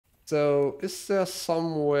So, is there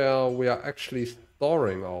somewhere we are actually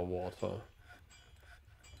storing our water?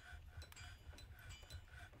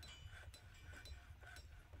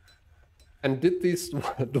 And did these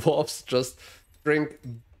dwarfs just drink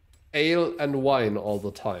ale and wine all the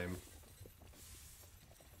time?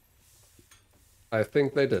 I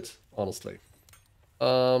think they did, honestly.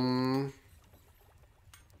 That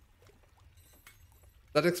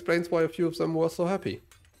explains why a few of them were so happy.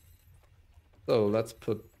 So let's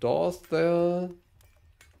put doors there.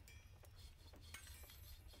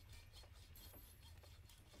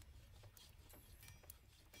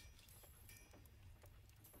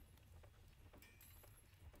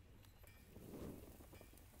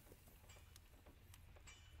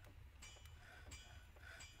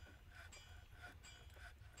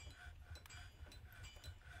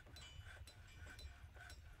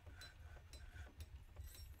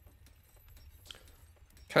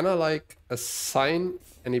 Can I like assign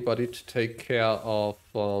anybody to take care of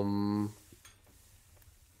the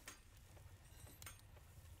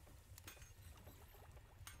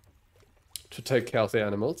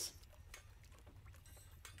animals?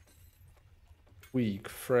 Weak,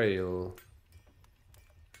 frail.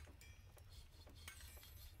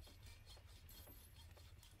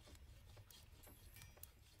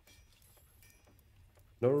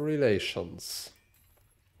 No relations.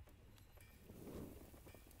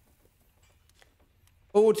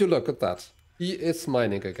 Oh, would you look at that? He is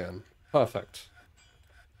mining again. Perfect.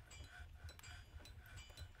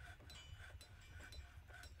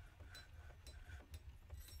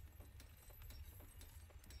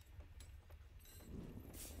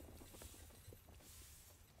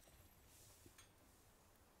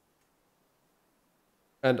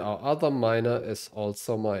 And our other miner is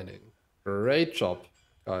also mining. Great job,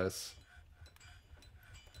 guys.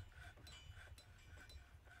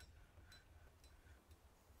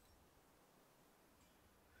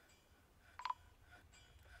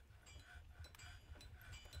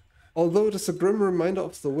 Although it is a grim reminder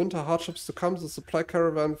of the winter hardships to come, the supply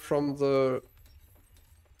caravan from the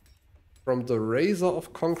Razor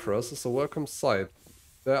of Conquerors is a welcome sight.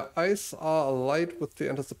 Their eyes are alight with the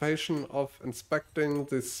anticipation of inspecting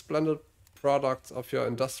the splendid products of your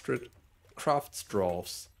industrial crafts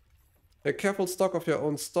dwarfs. Take careful stock of your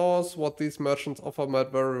own stores. What these merchants offer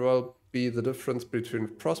might very well be the difference between a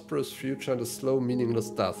prosperous future and a slow, meaningless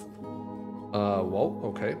death. Well,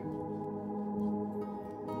 okay.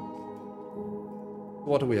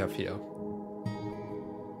 What do we have here?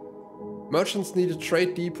 Merchants need a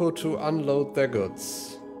trade depot to unload their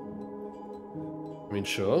goods. I mean,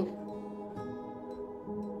 sure.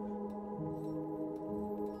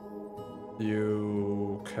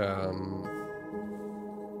 You can...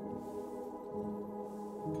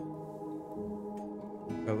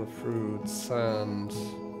 gather fruit, sand...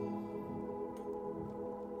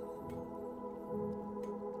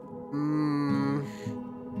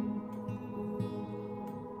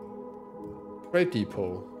 Trade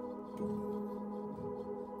depot.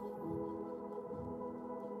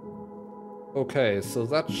 Okay, so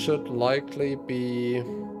that should likely be...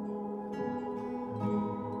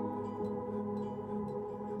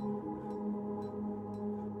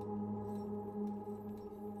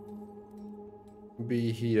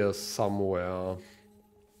 here somewhere.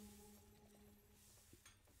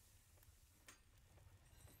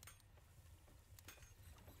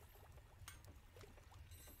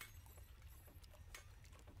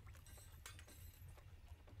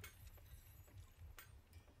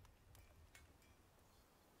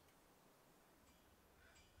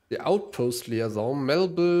 The outpost liaison,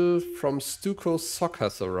 Melville from Stuco Sock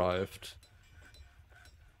has arrived.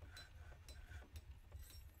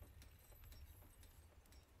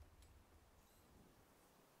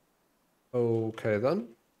 Okay then.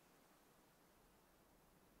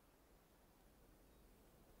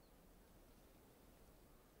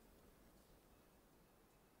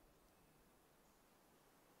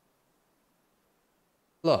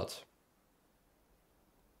 Blood.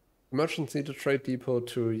 Merchants need a trade depot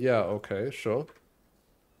to... yeah, okay, sure.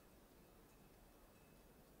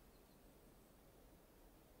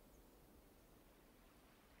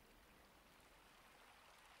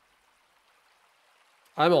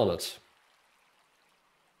 I'm on it.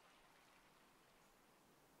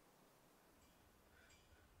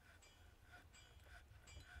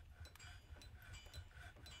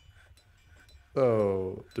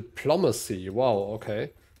 So, diplomacy, wow,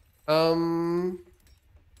 okay.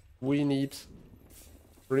 We need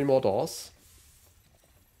 3 more doors.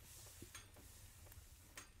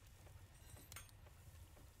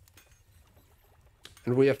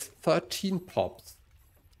 And we have 13 pops.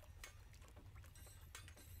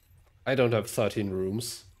 I don't have 13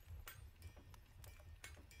 rooms.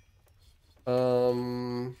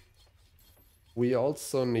 We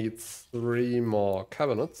also need 3 more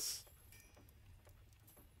cabinets.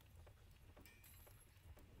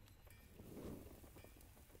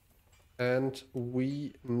 And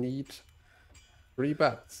we need 3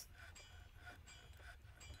 beds.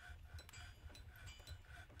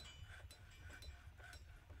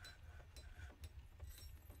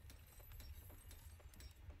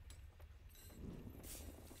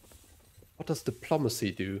 What does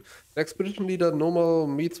diplomacy do? The expedition leader normal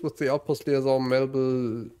meets with the outpost liaison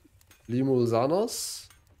Melville Limusanos.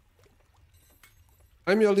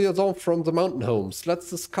 I'm your liaison from the mountain homes. Let's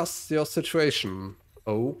discuss your situation.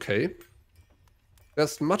 Okay.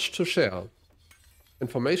 There's much to share.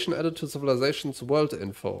 Information added to civilization's world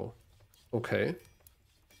info. Okay.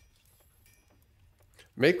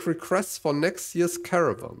 Make requests for next year's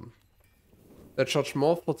caravan. They charge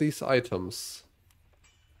more for these items.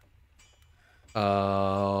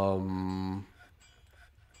 I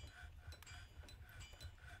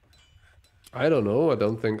don't know. I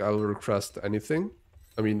don't think I'll request anything.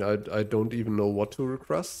 I mean, I don't even know what to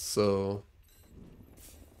request, so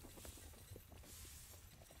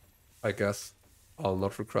I guess I'll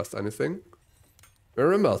not request anything.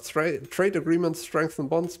 Remember, trade agreements strengthen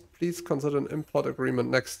bonds. Please consider an import agreement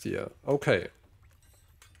next year. Okay.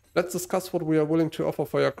 Let's discuss what we are willing to offer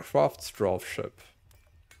for your crafts dwarf ship.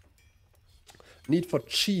 Need for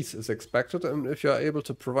cheese is expected, and if you are able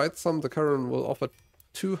to provide some, the caravan will offer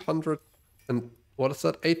 200 and what is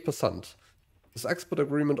that? 8%. This export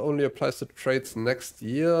agreement only applies to trades next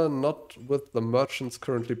year, not with the merchants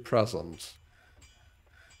currently present.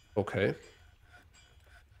 Okay.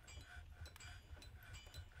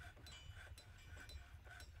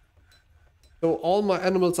 So all my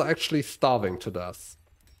animals are actually starving to death.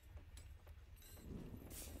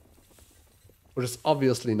 Which is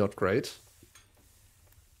obviously not great.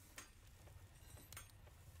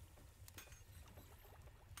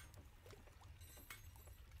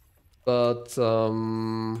 But,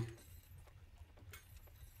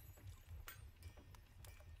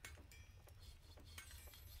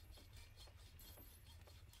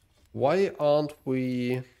 why aren't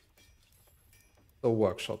we the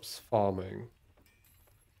workshops farming?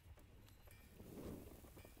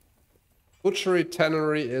 Butchery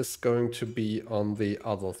tannery is going to be on the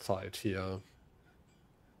other side here.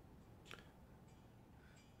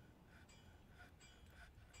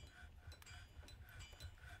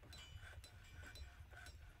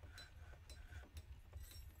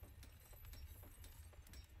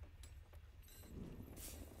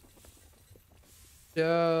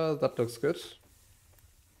 Yeah, that looks good.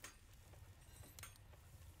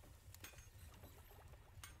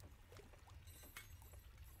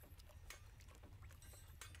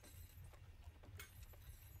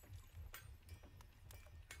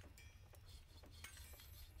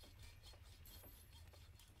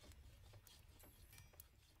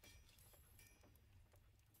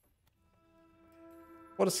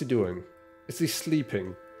 What is he doing? Is he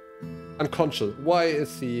sleeping? Unconscious. Why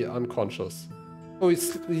is he unconscious? Oh,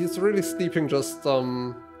 he's really sleeping just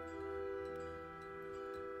on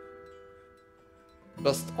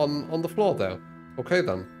the floor there. Okay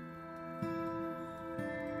then.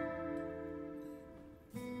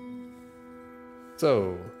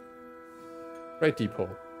 So, Great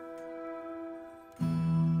Depot.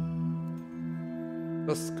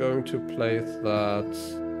 Just going to place that.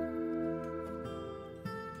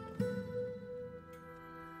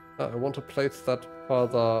 I want to place that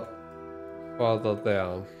further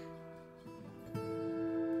there.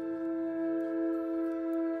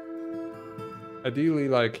 Ideally,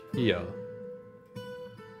 like here.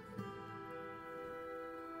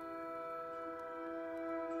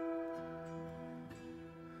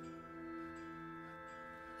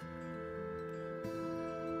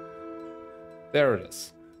 There it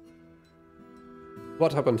is.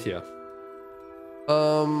 What happened here?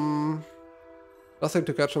 Nothing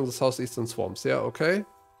to catch in the southeastern swamps. Yeah, okay.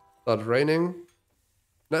 Started raining.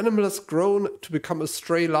 An animal has grown to become a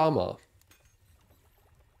stray llama.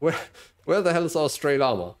 Where the hell is our stray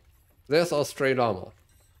llama? There's our stray llama.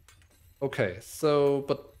 Okay, so,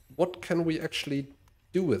 but what can we actually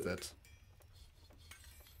do with it?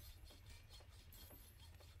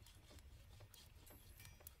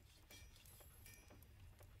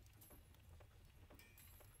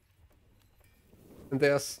 And they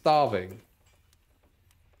are starving.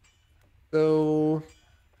 So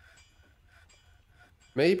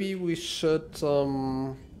maybe we should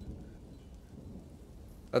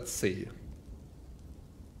let's see.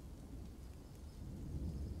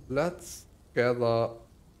 Let's gather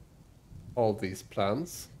all these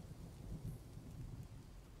plants.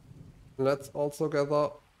 Let's also gather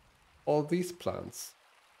all these plants.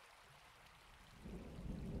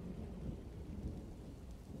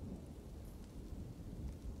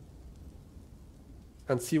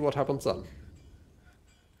 And see what happens then.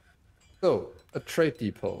 So, a trade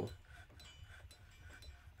depot.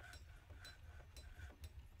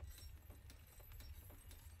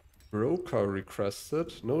 Broker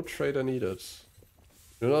requested. No trader needed.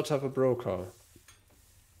 Do not have a broker.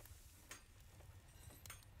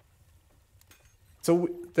 So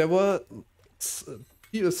there were...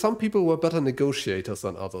 some people were better negotiators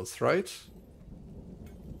than others, right?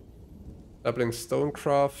 Dabbling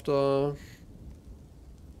stonecrafter.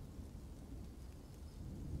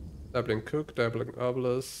 Dabbling cook, dabbling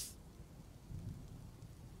herbalist.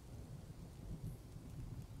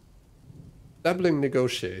 Dabbling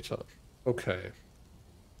negotiator. Okay.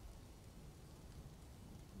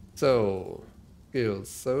 So, skills,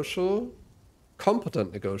 social,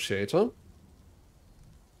 competent negotiator.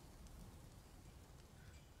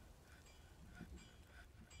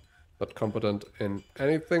 Not competent in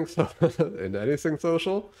anything, so in anything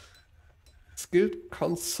social. Skilled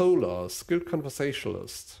consoler, skilled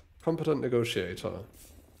conversationalist, competent negotiator.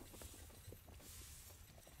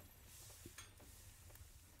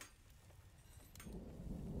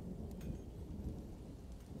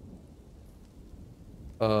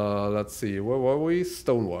 Let's see, where were we?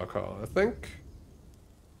 Stoneworker, I think.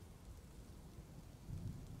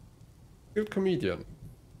 Skilled comedian.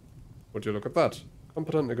 Would you look at that?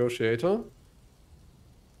 Competent negotiator.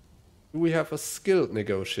 Do we have a skilled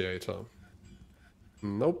negotiator?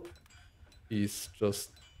 Nope. He's just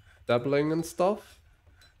dabbling in stuff.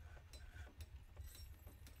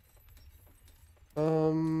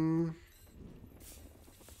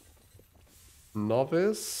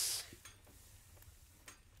 Novice.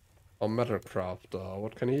 Or metal crafter.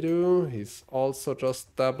 What can he do? He's also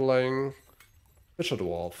just dabbling. Fisher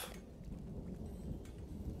Dwarf.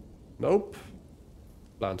 Nope.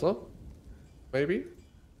 Planter. Maybe.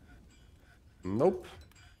 Nope.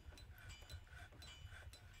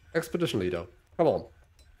 Expedition leader. Come on.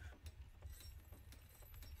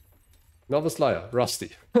 Novice liar. Rusty.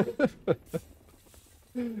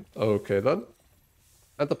 Okay then.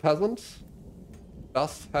 And the peasant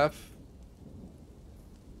does have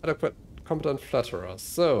adequate competent flatterer.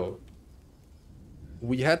 So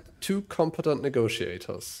we had 2 competent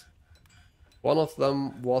negotiators. One of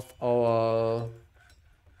them was our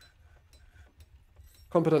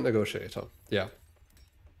competent negotiator. Yeah.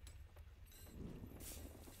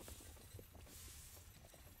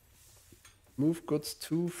 Move goods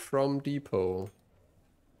to from depot.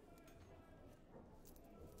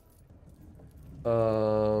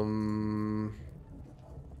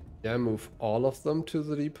 Yeah, move all of them to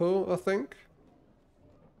the depot, I think.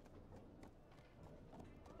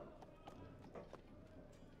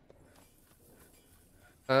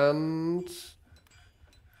 And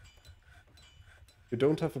we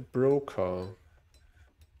don't have a broker.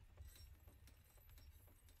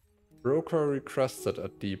 Broker requested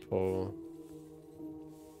at depot.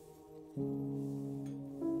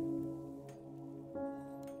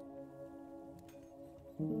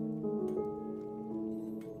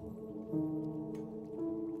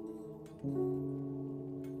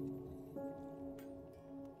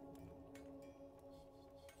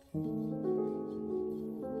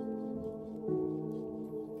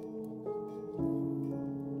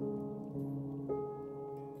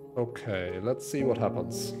 Okay, let's see what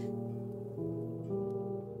happens.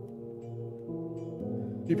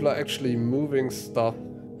 People are actually moving stuff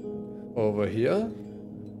over here,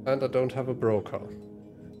 and I don't have a broker.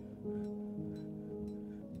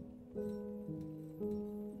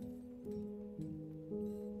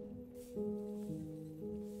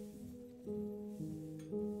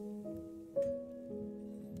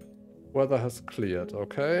 Weather has cleared,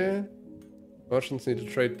 okay. Merchants need a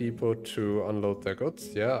trade depot to unload their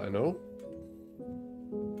goods. Yeah, I know.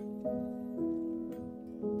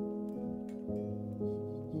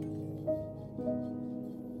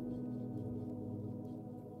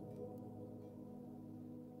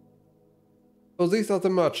 So these are the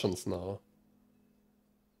merchants now.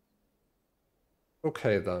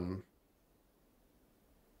 Okay then.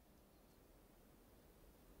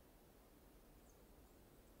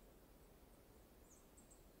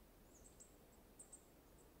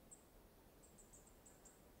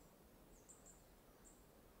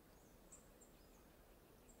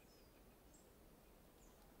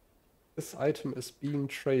 This item is being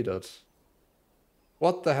traded.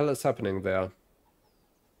 What the hell is happening there?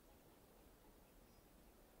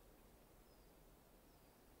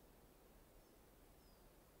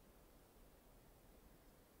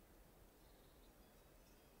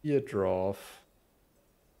 Here, Dwarf.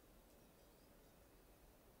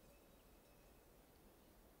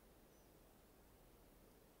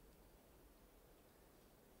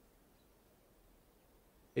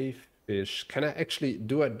 A fish. Can I actually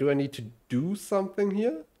do I need to do something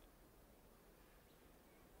here?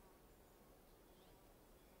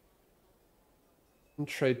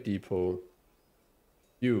 Trade depot.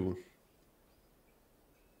 You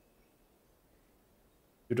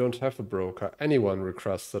don't have a broker. Anyone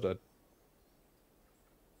requested a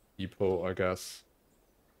depot, I guess.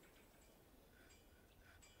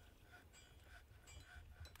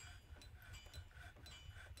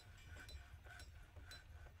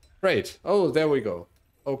 Great. Oh, there we go.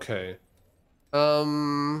 Okay.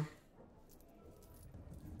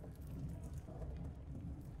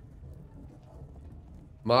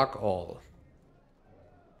 Mark all.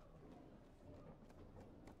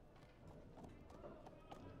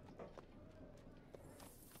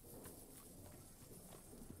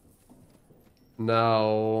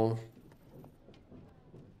 Now,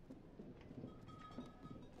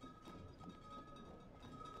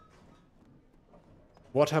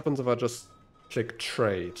 what happens if I just click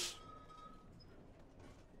trade?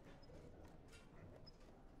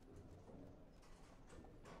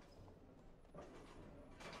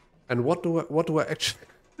 And what do I actually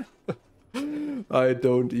I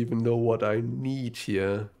don't even know what I need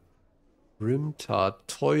here. Rimtart,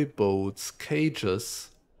 toy boats, cages.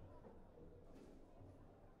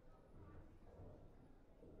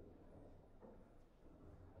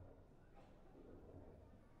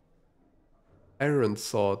 Iron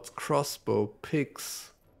swords, crossbow,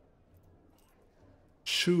 pigs,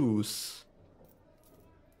 shoes,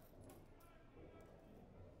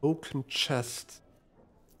 oaken chest.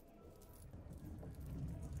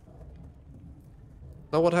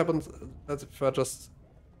 Now what happens if I just...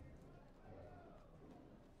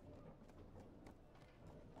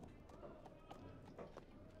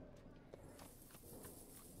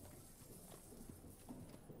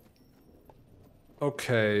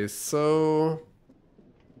 Okay, so...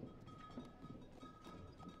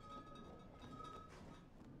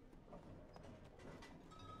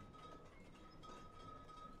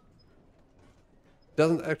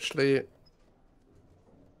 Doesn't actually...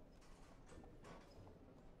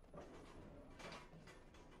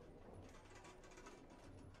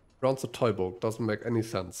 Rounds the toy boat doesn't make any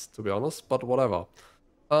sense, to be honest, but whatever.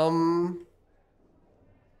 So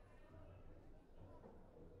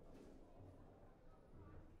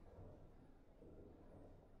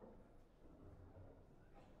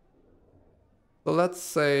let's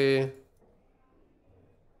say...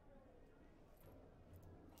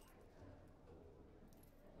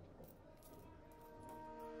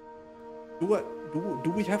 Do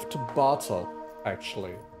we have to barter,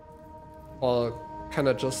 actually? Or can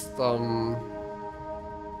I just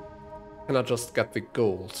get the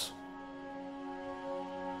gold?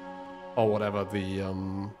 Or whatever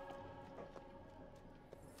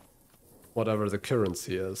the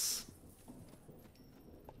currency is.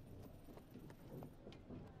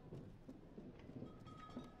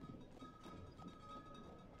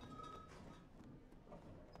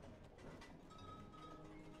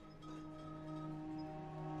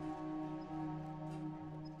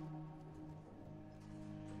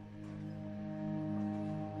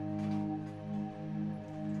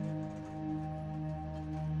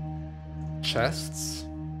 Chests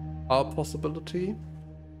are a possibility.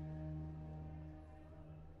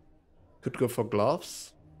 Could go for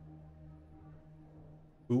gloves.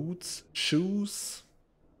 Boots, shoes.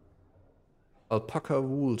 Alpaca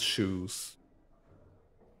wool shoes.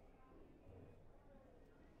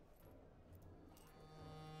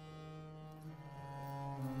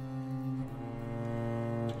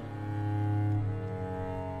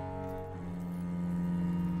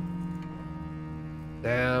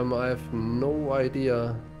 Damn, I have no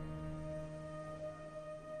idea.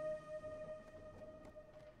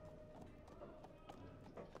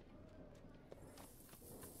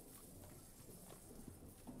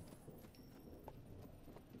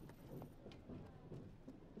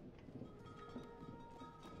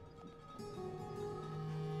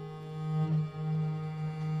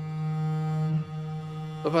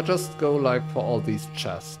 If I just go like for all these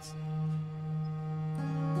chests.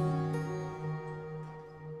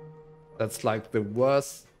 That's like the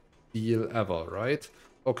worst deal ever, right?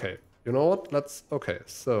 Okay, you know what? Okay,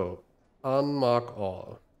 so unmark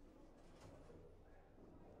all.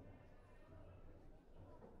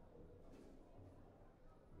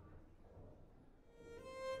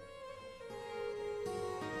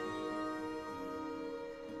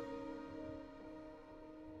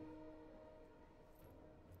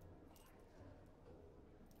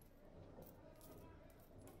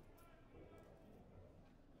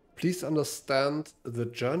 Please understand, the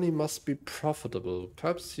journey must be profitable.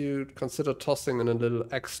 Perhaps you'd consider tossing in a little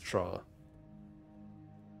extra.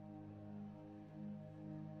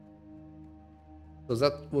 So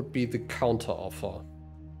that would be the counter offer.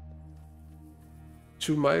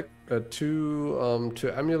 Two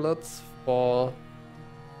amulets for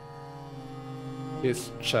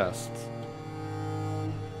his chest.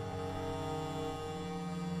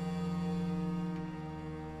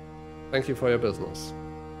 Thank you for your business.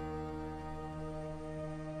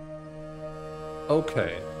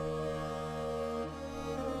 Okay.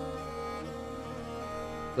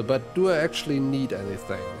 But do I actually need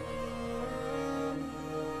anything?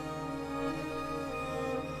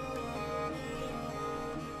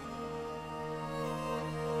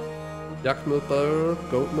 Yak milk barrel,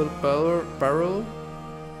 goat milk barrel,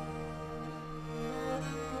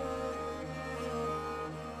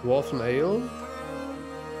 dwarf ale.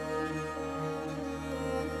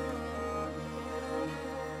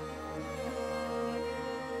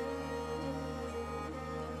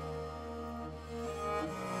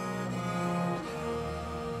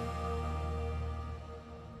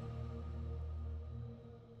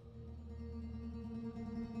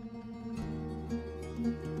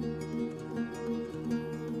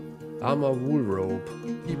 Armor wool robe,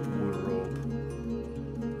 deep wool robe,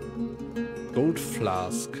 gold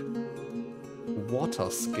flask, water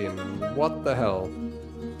skin, what the hell?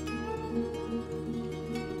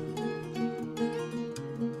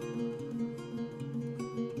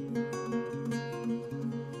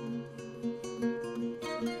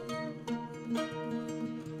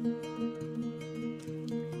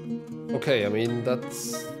 Okay, I mean,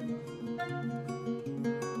 that's...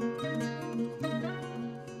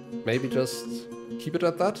 Maybe just keep it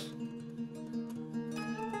at that?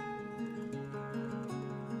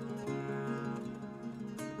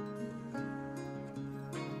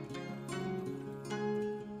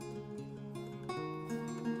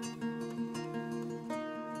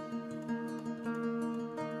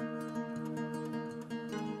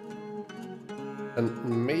 And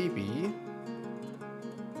maybe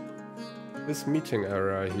this meeting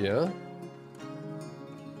area here.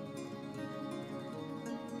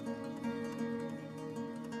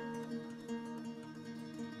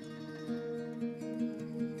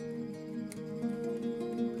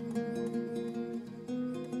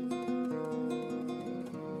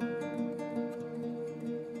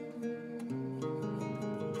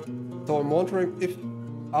 So I'm wondering if,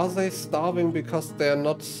 are they starving because they're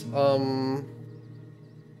not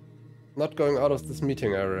going out of this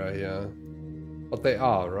meeting area here? But they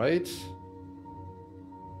are, right?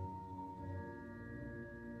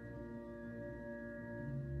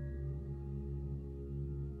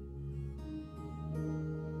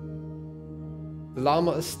 The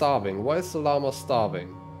llama is starving. Why is the llama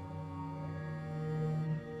starving?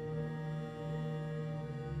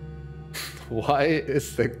 Why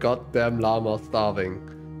is the goddamn llama starving?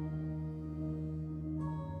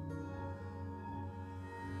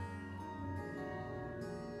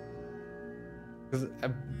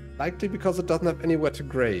 Likely because it doesn't have anywhere to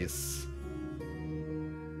graze.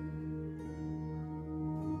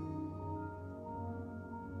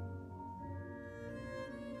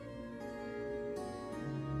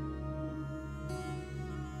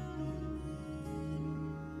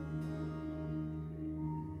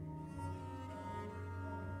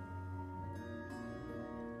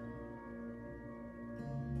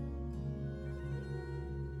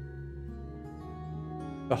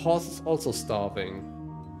 The horse is also starving.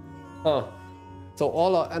 Huh. So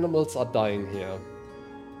all our animals are dying here.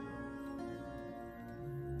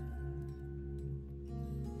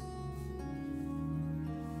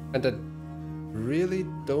 And I really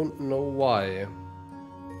don't know why.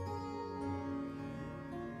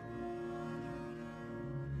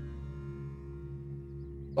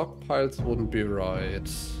 Stockpiles wouldn't be right.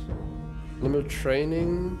 Animal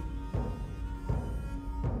training.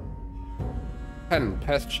 10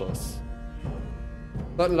 pastures.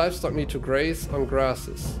 Certain livestock need to graze on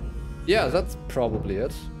grasses. Yeah, that's probably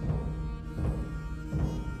it.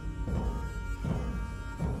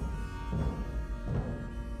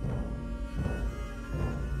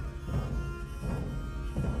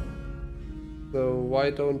 So why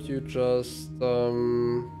don't you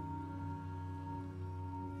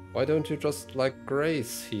just like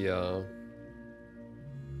graze here?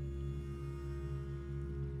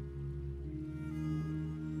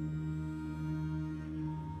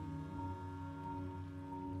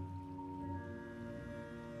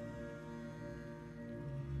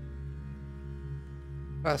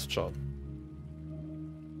 Pasture.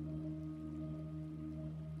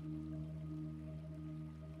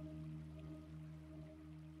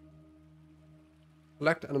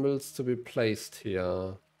 Select animals to be placed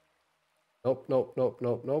here. Nope, nope, nope,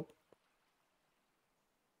 nope, nope.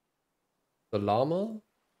 The llama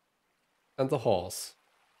and the horse.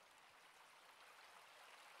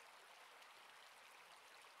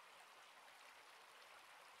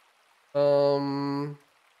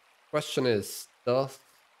 Question is, does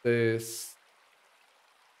this...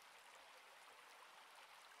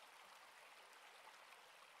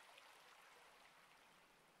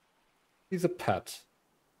 He's a pet.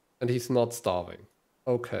 And he's not starving.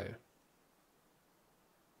 Okay.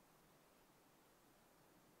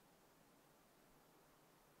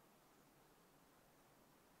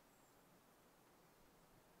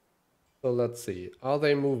 So let's see. Are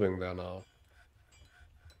they moving there now?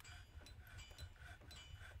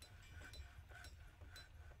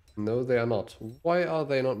 No, they are not. Why are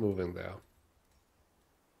they not moving there?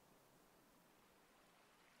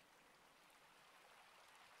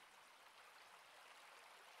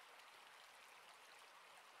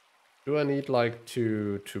 Do I need like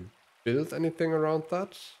to build anything around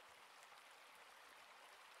that?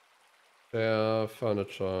 Their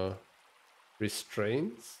furniture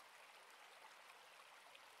restraints?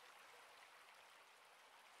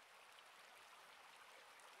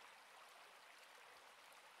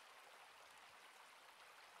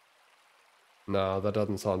 No, that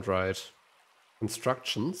doesn't sound right.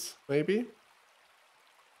 Instructions, maybe?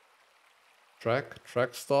 Track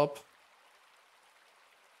stop.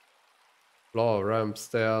 Floor, ramp,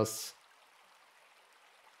 stairs.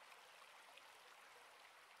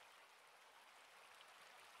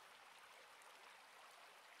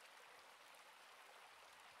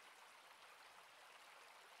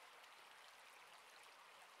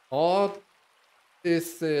 Or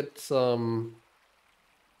is it, I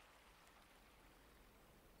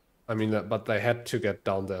mean, but they had to get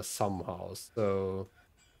down there somehow, so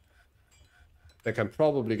they can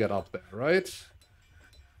probably get up there, right?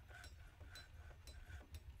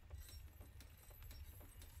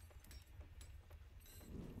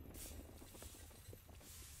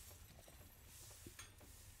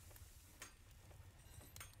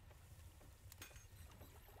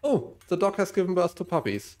 Oh, the dog has given birth to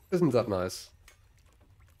puppies. Isn't that nice?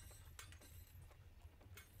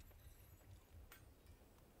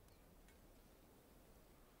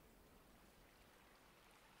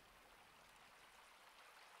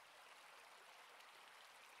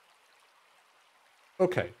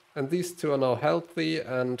 Okay, and these two are now healthy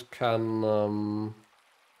and can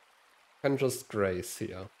just graze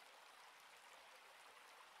here.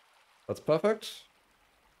 That's perfect.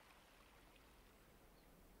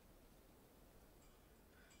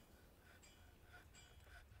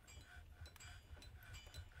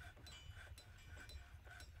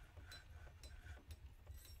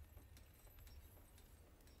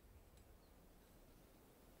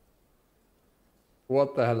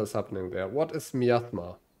 What the hell is happening there? What is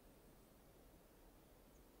miasma?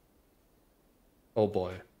 Oh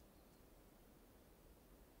boy.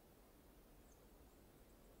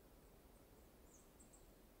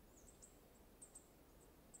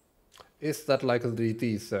 Is that like a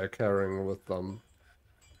disease they're carrying with them?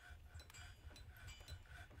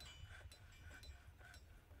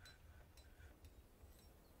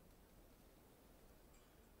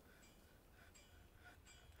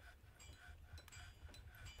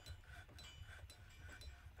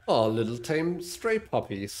 Oh, little tame stray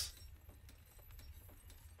puppies.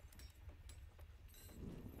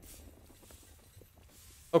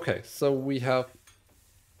 Okay, so we have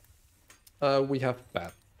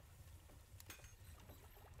bat.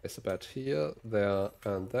 There's a bat here, there,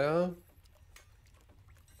 and there.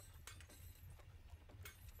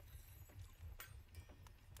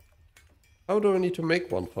 How do I need to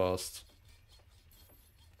make one first?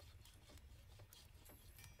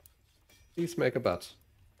 Please make a bat.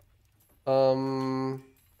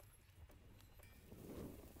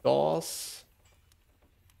 Doors.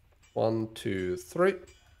 1, 2, 3.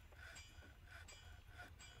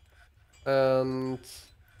 And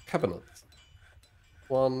cabinets.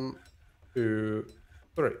 1, 2,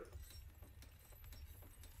 3.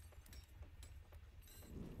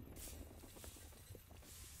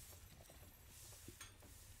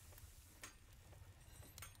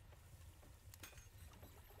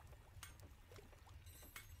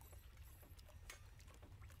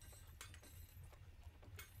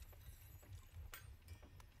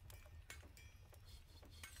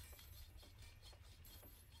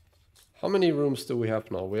 How many rooms do we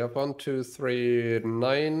have now? We have 1, 2, 3,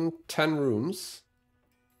 9, 10 rooms.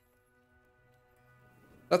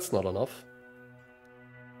 That's not enough.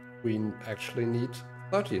 We actually need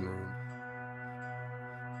 13 rooms.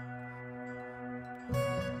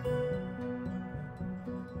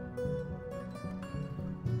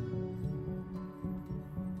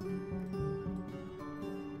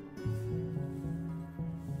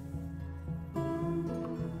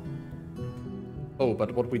 Oh,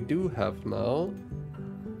 but what we do have now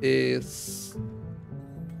is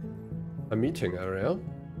a meeting area.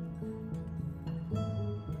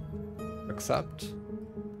 Except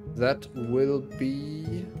that will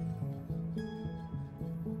be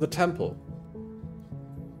the temple.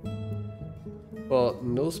 For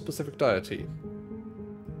no specific deity.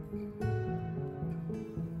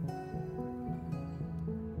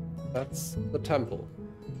 That's the temple.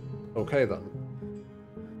 Okay then.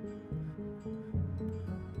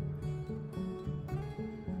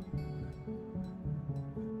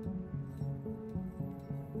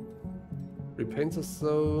 Repaint the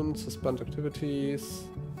zone, suspend activities.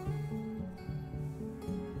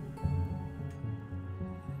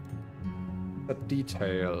 Add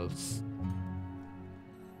details.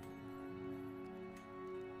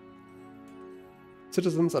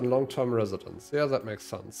 Citizens and long-term residents. Yeah, that makes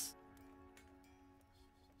sense.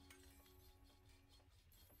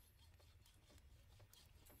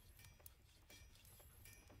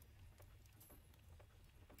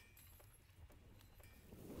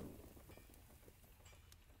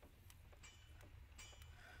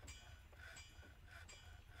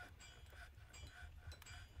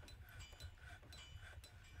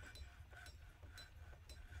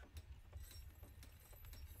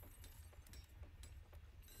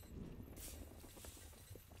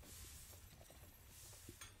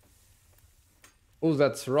 Oh,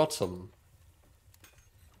 that's rotten.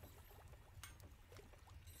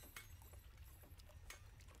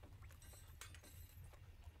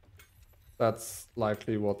 That's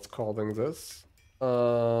likely what's causing this. But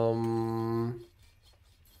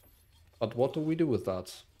what do we do with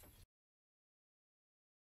that?